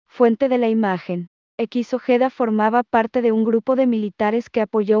Fuente de la imagen. Ojeda formaba parte de un grupo de militares que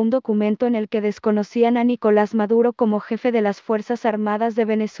apoyó un documento en el que desconocían a Nicolás Maduro como jefe de las Fuerzas Armadas de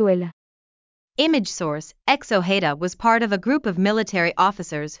Venezuela. Image source, Ojeda was part of a group of military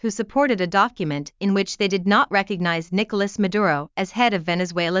officers who supported a document in which they did not recognize Nicolás Maduro as head of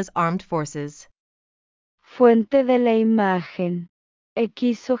Venezuela's armed forces. Fuente de la imagen.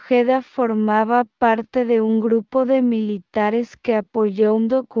 Ojeda formaba parte de un grupo de militares que apoyó un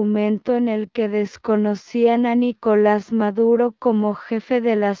documento en el que desconocían a Nicolás Maduro como jefe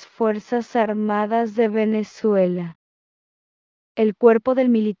de las Fuerzas Armadas de Venezuela. El cuerpo del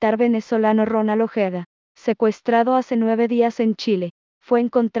militar venezolano Ronald Ojeda, secuestrado hace 9 días en Chile, fue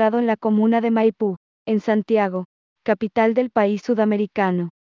encontrado en la comuna de Maipú, en Santiago, capital del país sudamericano.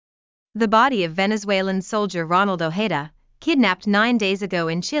 The body of Venezuelan soldier Ronald Ojeda, kidnapped 9 days ago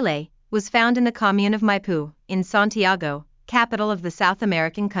in Chile, was found in the commune of Maipú, in Santiago, capital of the South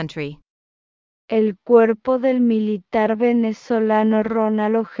American country. El cuerpo del militar venezolano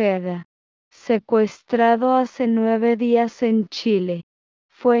Ronald Ojeda, secuestrado hace 9 días en Chile,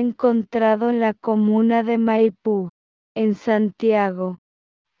 fue encontrado en la comuna de Maipú, en Santiago,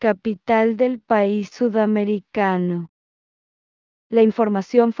 capital del país sudamericano. La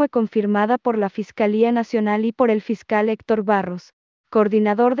información fue confirmada por la Fiscalía Nacional y por el fiscal Héctor Barros,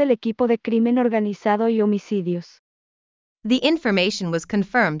 coordinador del equipo de crimen organizado y homicidios. The information was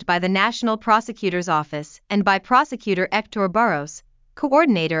confirmed by the National Prosecutor's Office and by Prosecutor Héctor Barros,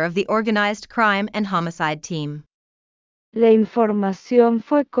 coordinator of the Organized Crime and Homicide Team. La información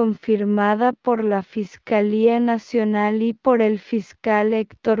fue confirmada por la Fiscalía Nacional y por el fiscal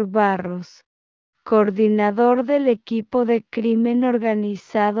Héctor Barros, coordinador del equipo de crimen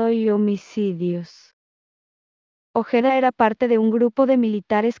organizado y homicidios. Ojeda era parte de un grupo de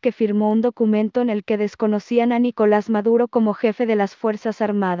militares que firmó un documento en el que desconocían a Nicolás Maduro como jefe de las Fuerzas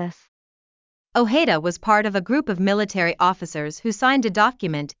Armadas. Ojeda was part of a group of military officers who signed a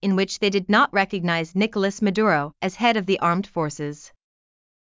document in which they did not recognize Nicolás Maduro as head of the armed forces.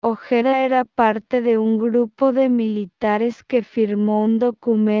 Ojeda era parte de un grupo de militares que firmó un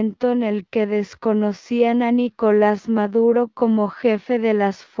documento en el que desconocían a Nicolás Maduro como jefe de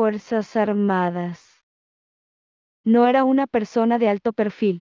las Fuerzas Armadas. No era una persona de alto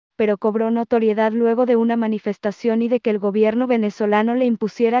perfil, pero cobró notoriedad luego de una manifestación y de que el gobierno venezolano le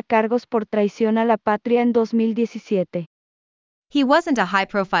impusiera cargos por traición a la patria en 2017. He wasn't a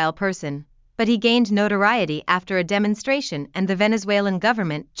high-profile person, but he gained notoriety after a demonstration and the Venezuelan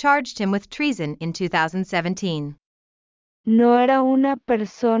government charged him with treason in 2017. No era una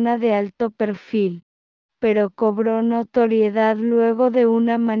persona de alto perfil, pero cobró notoriedad luego de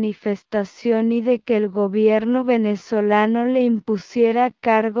una manifestación y de que el gobierno venezolano le impusiera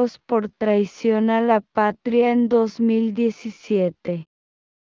cargos por traición a la patria en 2017.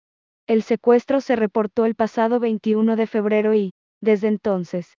 El secuestro se reportó el pasado 21 de febrero y, desde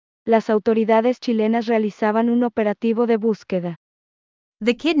entonces, las autoridades chilenas realizaban un operativo de búsqueda.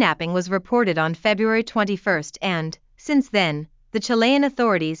 The kidnapping was reported on February 21st and, since then, the Chilean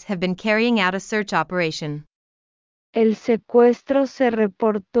authorities have been carrying out a search operation. El secuestro se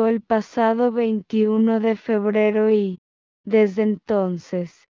reportó el pasado 21 de febrero y, desde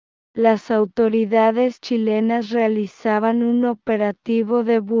entonces, las autoridades chilenas realizaban un operativo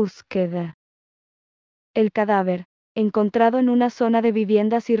de búsqueda. El cadáver, encontrado en una zona de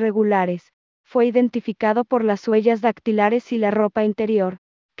viviendas irregulares, fue identificado por las huellas dactilares y la ropa interior,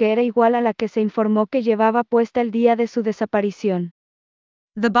 que era igual a la que se informó que llevaba puesta el día de su desaparición.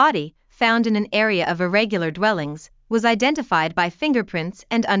 The body, found in an area of irregular dwellings, was identified by fingerprints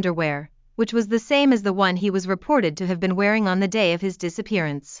and underwear, which was the same as the one he was reported to have been wearing on the day of his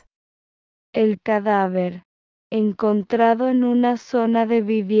disappearance. El cadáver, encontrado en una zona de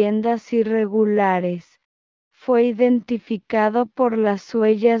viviendas irregulares, fue identificado por las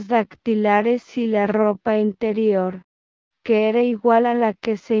huellas dactilares y la ropa interior, que era igual a la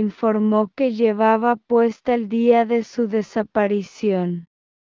que se informó que llevaba puesta el día de su desaparición.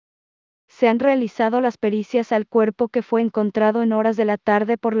 Se han realizado las pericias al cuerpo que fue encontrado en horas de la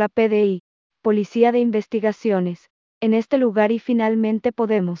tarde por la PDI, Policía de Investigaciones, en este lugar y finalmente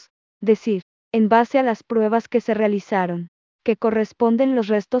podemos decir, en base a las pruebas que se realizaron, que corresponden los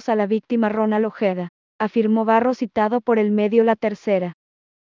restos a la víctima Ronald Ojeda, afirmó Barros citado por el medio La Tercera.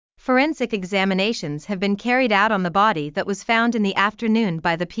 Forensic examinations have been carried out on the body that was found in the afternoon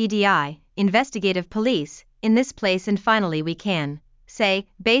by the PDI, investigative police, in this place and finally we can say,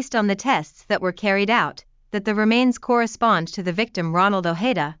 based on the tests that were carried out, that the remains correspond to the victim Ronald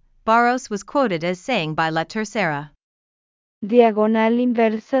Ojeda, Barros was quoted as saying by La Tercera. diagonal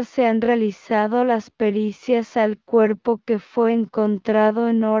inversa se han realizado las pericias al cuerpo que fue encontrado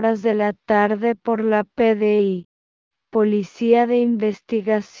en horas de la tarde por la PDI, Policía de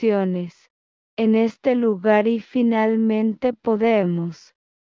Investigaciones, en este lugar y finalmente podemos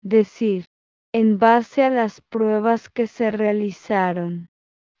decir, en base a las pruebas que se realizaron,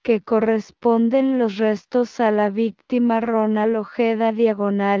 que corresponden los restos a la víctima Ronald Ojeda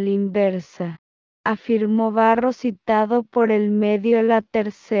diagonal inversa, afirmó Barro citado por el medio La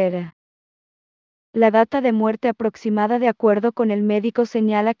Tercera. La data de muerte aproximada de acuerdo con el médico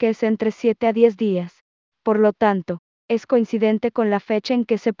señala que es entre 7 a 10 días, por lo tanto, es coincidente con la fecha en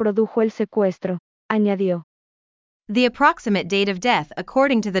que se produjo el secuestro, añadió. The approximate date of death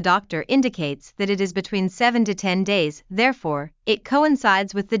according to the doctor indicates that it is between 7 to 10 days, therefore, it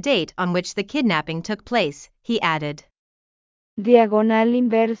coincides with the date on which the kidnapping took place, he added. Diagonal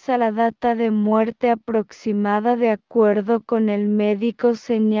inversa. La data de muerte aproximada de acuerdo con el médico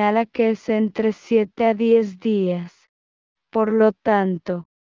señala que es entre 7 a 10 días. Por lo tanto,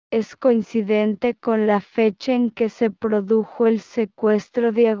 es coincidente con la fecha en que se produjo el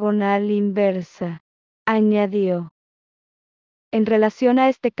secuestro diagonal inversa, añadió. En relación a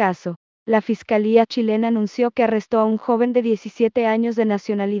este caso, la Fiscalía chilena anunció que arrestó a un joven de 17 años de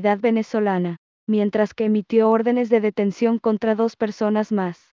nacionalidad venezolana, mientras que emitió órdenes de detención contra 2 personas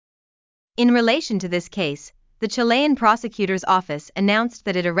más. In relation to this case, the Chilean prosecutor's office announced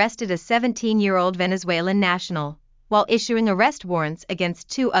that it arrested a 17-year-old Venezuelan national, while issuing arrest warrants against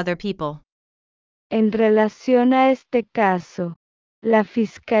 2 other people. En relación a este caso, la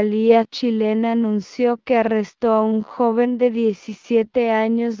Fiscalía chilena anunció que arrestó a un joven de 17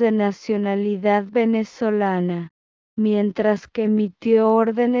 años de nacionalidad venezolana, mientras que emitió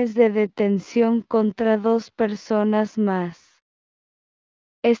órdenes de detención contra 2 personas más.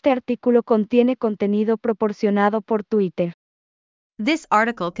 Este artículo contiene contenido proporcionado por Twitter. This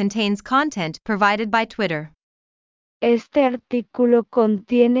article contains content provided by Twitter. Este artículo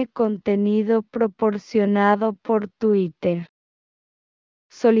contiene contenido proporcionado por Twitter.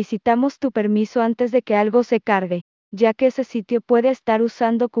 Solicitamos tu permiso antes de que algo se cargue, ya que ese sitio puede estar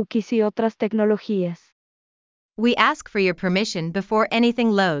usando cookies y otras tecnologías. We ask for your permission before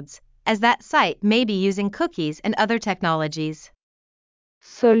anything loads, as that site may be using cookies and other technologies.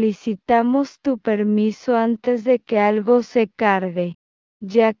 Solicitamos tu permiso antes de que algo se cargue,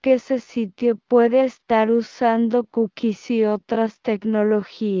 ya que ese sitio puede estar usando cookies y otras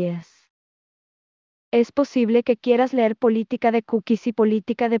tecnologías. Es posible que quieras leer política de cookies y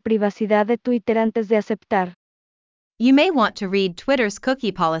política de privacidad de Twitter antes de aceptar. You may want to read Twitter's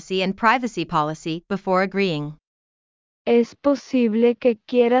cookie policy and privacy policy before agreeing. Es posible que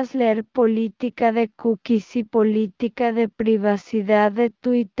quieras leer política de cookies y política de privacidad de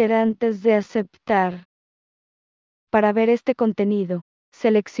Twitter antes de aceptar. Para ver este contenido,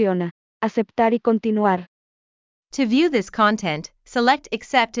 selecciona Aceptar y continuar. To view this content, select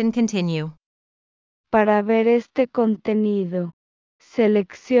Accept and Continue. Para ver este contenido,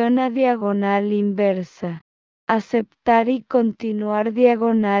 selecciona diagonal inversa. Aceptar y continuar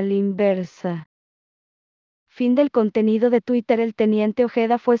diagonal inversa. Fin del contenido de Twitter. El teniente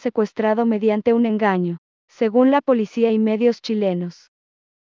Ojeda fue secuestrado mediante un engaño, según la policía y medios chilenos.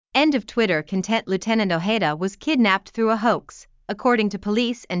 End of Twitter content. Lieutenant Ojeda was kidnapped through a hoax, according to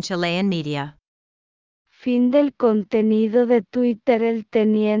police and Chilean media. Fin del contenido de Twitter. El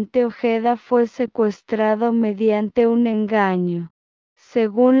teniente Ojeda fue secuestrado mediante un engaño,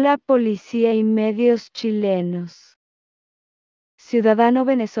 según la policía y medios chilenos. Ciudadano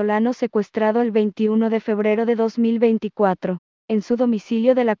venezolano secuestrado el 21 de febrero de 2024, en su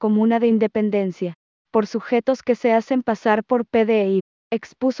domicilio de la comuna de Independencia, por sujetos que se hacen pasar por PDI,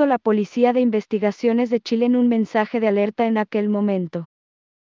 expuso la Policía de Investigaciones de Chile en un mensaje de alerta en aquel momento.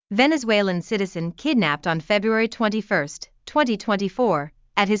 Venezuelan citizen kidnapped on February 21, 2024,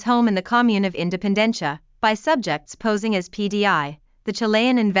 at his home in the commune of Independencia, by subjects posing as PDI, the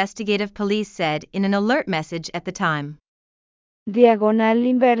Chilean investigative police said in an alert message at the time. Diagonal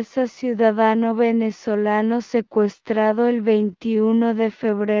inversa. Ciudadano venezolano secuestrado el 21 de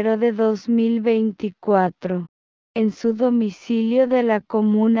febrero de 2024, en su domicilio de la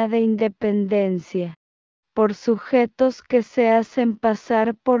comuna de Independencia, por sujetos que se hacen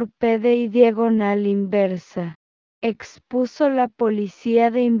pasar por PDI diagonal inversa, expuso la Policía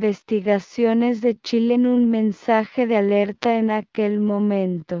de Investigaciones de Chile en un mensaje de alerta en aquel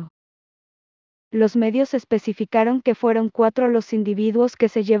momento. Los medios especificaron que fueron 4 los individuos que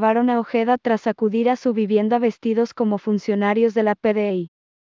se llevaron a Ojeda tras acudir a su vivienda vestidos como funcionarios de la PDI.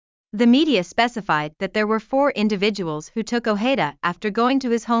 The media specified that there were 4 individuals who took Ojeda after going to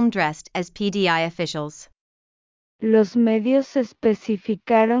his home dressed as PDI officials. Los medios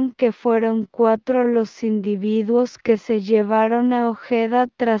especificaron que fueron 4 los individuos que se llevaron a Ojeda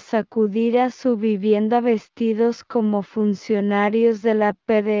tras acudir a su vivienda vestidos como funcionarios de la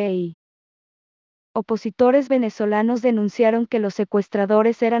PDI. Opositores venezolanos denunciaron que los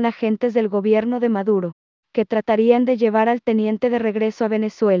secuestradores eran agentes del gobierno de Maduro, que tratarían de llevar al teniente de regreso a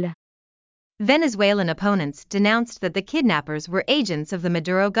Venezuela. Venezuelan opponents denounced that the kidnappers were agents of the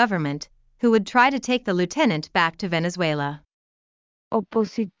Maduro government, who would try to take the lieutenant back to Venezuela.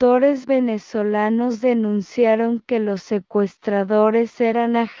 Opositores venezolanos denunciaron que los secuestradores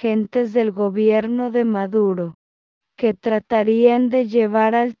eran agentes del gobierno de Maduro, que tratarían de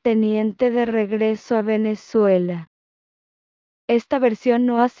llevar al teniente de regreso a Venezuela. Esta versión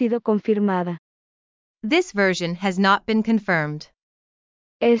no ha sido confirmada. This version has not been confirmed.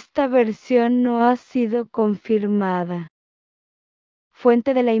 Esta versión no ha sido confirmada.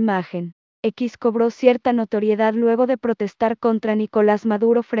 Fuente de la imagen. X cobró cierta notoriedad luego de protestar contra Nicolás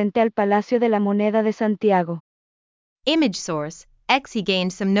Maduro frente al Palacio de la Moneda de Santiago. Image source, X. He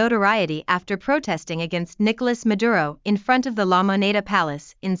gained some notoriety after protesting against Nicolás Maduro in front of the La Moneda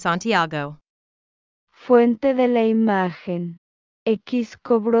Palace in Santiago. Fuente de la imagen. X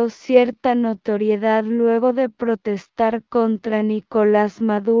cobró cierta notoriedad luego de protestar contra Nicolás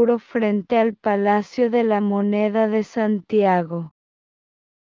Maduro frente al Palacio de la Moneda de Santiago.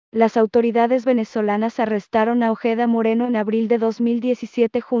 Las autoridades venezolanas arrestaron a Ojeda Moreno en abril de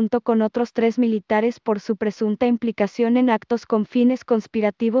 2017 junto con otros 3 militares por su presunta implicación en actos con fines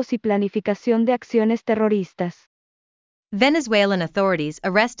conspirativos y planificación de acciones terroristas. Venezuelan authorities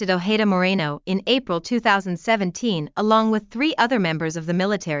arrested Ojeda Moreno in April 2017 along with 3 other members of the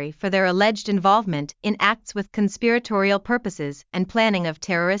military for their alleged involvement in acts with conspiratorial purposes and planning of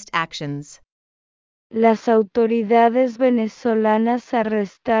terrorist actions. Las autoridades venezolanas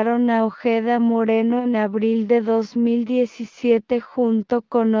arrestaron a Ojeda Moreno en abril de 2017 junto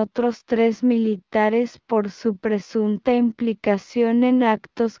con otros 3 militares por su presunta implicación en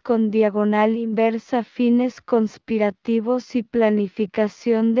actos con diagonal inversa, fines conspirativos y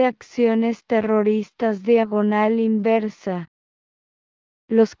planificación de acciones terroristas diagonal inversa.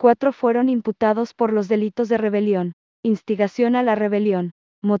 Los 4 fueron imputados por los delitos de rebelión, instigación a la rebelión,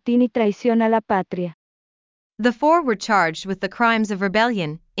 motín y traición a la patria. The 4 were charged with the crimes of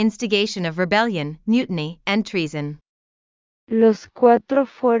rebellion, instigation of rebellion, mutiny, and treason. Los 4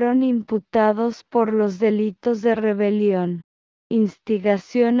 fueron imputados por los delitos de rebelión,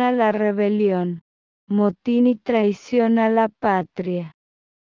 instigación a la rebelión, motín y traición a la patria.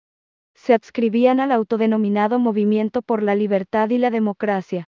 Se adscribían al autodenominado Movimiento por la Libertad y la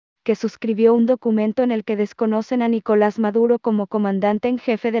Democracia, que suscribió un documento en el que desconocen a Nicolás Maduro como comandante en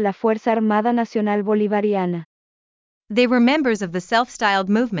jefe de la Fuerza Armada Nacional Bolivariana. They were members of the self-styled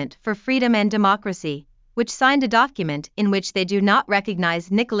Movement for Freedom and Democracy, which signed a document in which they do not recognize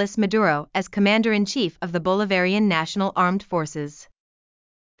Nicolás Maduro as Commander-in-Chief of the Bolivarian National Armed Forces.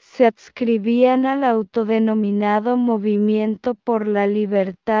 Se adscribían al autodenominado Movimiento por la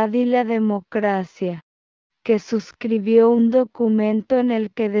Libertad y la Democracia, que suscribió un documento en el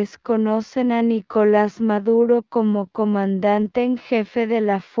que desconocen a Nicolás Maduro como comandante en jefe de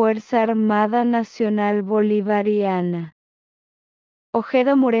la Fuerza Armada Nacional Bolivariana.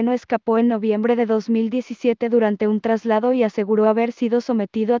 Ojeda Moreno escapó en noviembre de 2017 durante un traslado y aseguró haber sido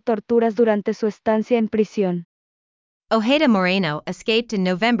sometido a torturas durante su estancia en prisión. Ojeda Moreno escaped in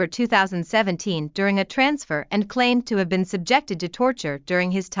November 2017 during a transfer and claimed to have been subjected to torture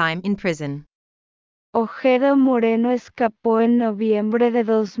during his time in prison. Ojeda Moreno escapó en noviembre de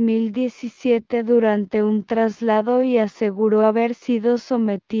 2017 durante un traslado y aseguró haber sido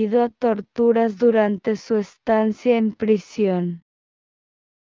sometido a torturas durante su estancia en prisión.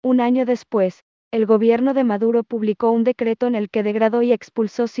 Un año después, el gobierno de Maduro publicó un decreto en el que degradó y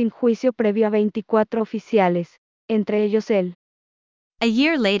expulsó sin juicio previo a 24 oficiales, entre ellos él. A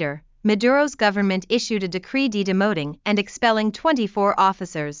year later, Maduro's government issued a decree demoting and expelling 24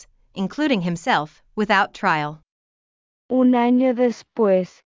 officers, including himself, without trial. Un año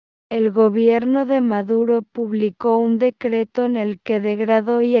después, el gobierno de Maduro publicó un decreto en el que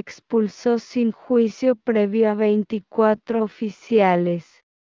degradó y expulsó sin juicio previo a 24 oficiales,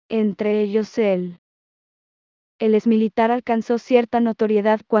 entre ellos él. El exmilitar alcanzó cierta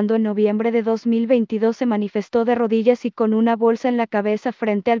notoriedad cuando en noviembre de 2022 se manifestó de rodillas y con una bolsa en la cabeza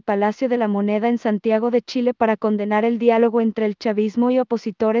frente al Palacio de la Moneda en Santiago de Chile para condenar el diálogo entre el chavismo y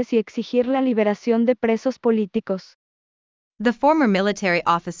opositores y exigir la liberación de presos políticos. The former military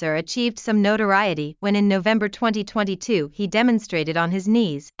officer achieved some notoriety when in November 2022 he demonstrated on his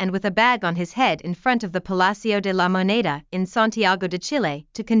knees and with a bag on his head in front of the Palacio de la Moneda in Santiago de Chile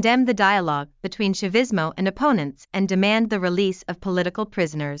to condemn the dialogue between Chavismo and opponents and demand the release of political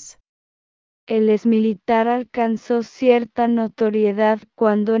prisoners. El exmilitar alcanzó cierta notoriedad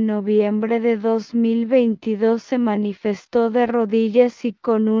cuando en noviembre de 2022 se manifestó de rodillas y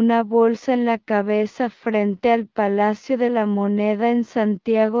con una bolsa en la cabeza frente al Palacio de la Moneda en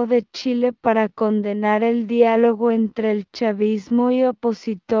Santiago de Chile para condenar el diálogo entre el chavismo y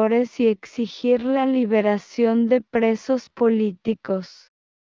opositores y exigir la liberación de presos políticos.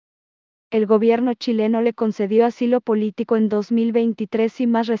 El gobierno chileno le concedió asilo político en 2023 y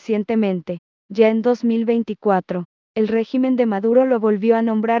más recientemente, ya en 2024, el régimen de Maduro lo volvió a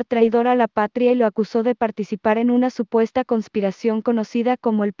nombrar traidor a la patria y lo acusó de participar en una supuesta conspiración conocida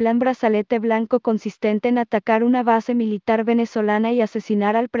como el Plan Brazalete Blanco, consistente en atacar una base militar venezolana y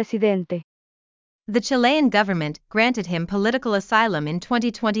asesinar al presidente. The Chilean government granted him political asylum in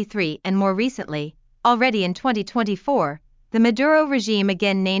 2023 and more recently, already in 2024, the Maduro regime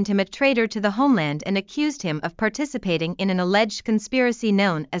again named him a traitor to the homeland and accused him of participating in an alleged conspiracy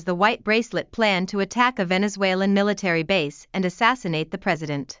known as the White Bracelet Plan to attack a Venezuelan military base and assassinate the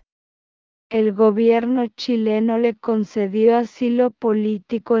president. El gobierno chileno le concedió asilo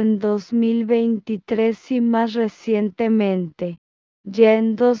político en 2023 y más recientemente, ya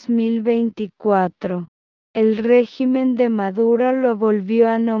en 2024. El régimen de Maduro lo volvió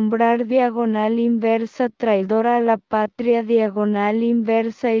a nombrar diagonal inversa traidor a la patria diagonal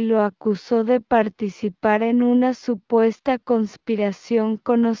inversa y lo acusó de participar en una supuesta conspiración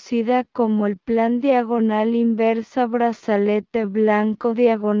conocida como el Plan diagonal inversa Brazalete Blanco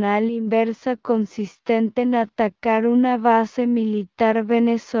diagonal inversa, consistente en atacar una base militar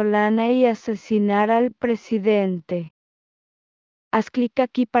venezolana y asesinar al presidente. Haz clic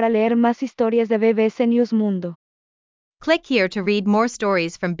aquí para leer más historias de BBC News Mundo. Click here to read more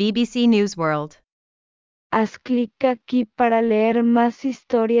stories from BBC News World. Haz clic aquí para leer más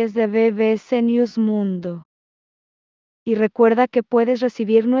historias de BBC News Mundo. Y recuerda que puedes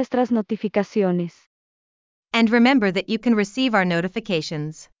recibir nuestras notificaciones. And remember that you can receive our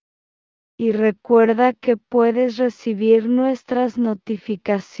notifications. Y recuerda que puedes recibir nuestras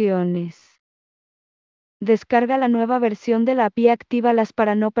notificaciones. Descarga la nueva versión de la app y actívalas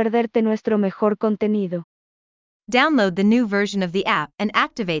para no perderte nuestro mejor contenido. Download the new version of the app and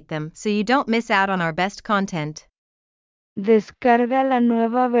activate them so you don't miss out on our best content. Descarga la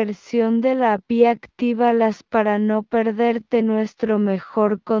nueva versión de la app y actívalas para no perderte nuestro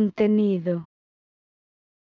mejor contenido.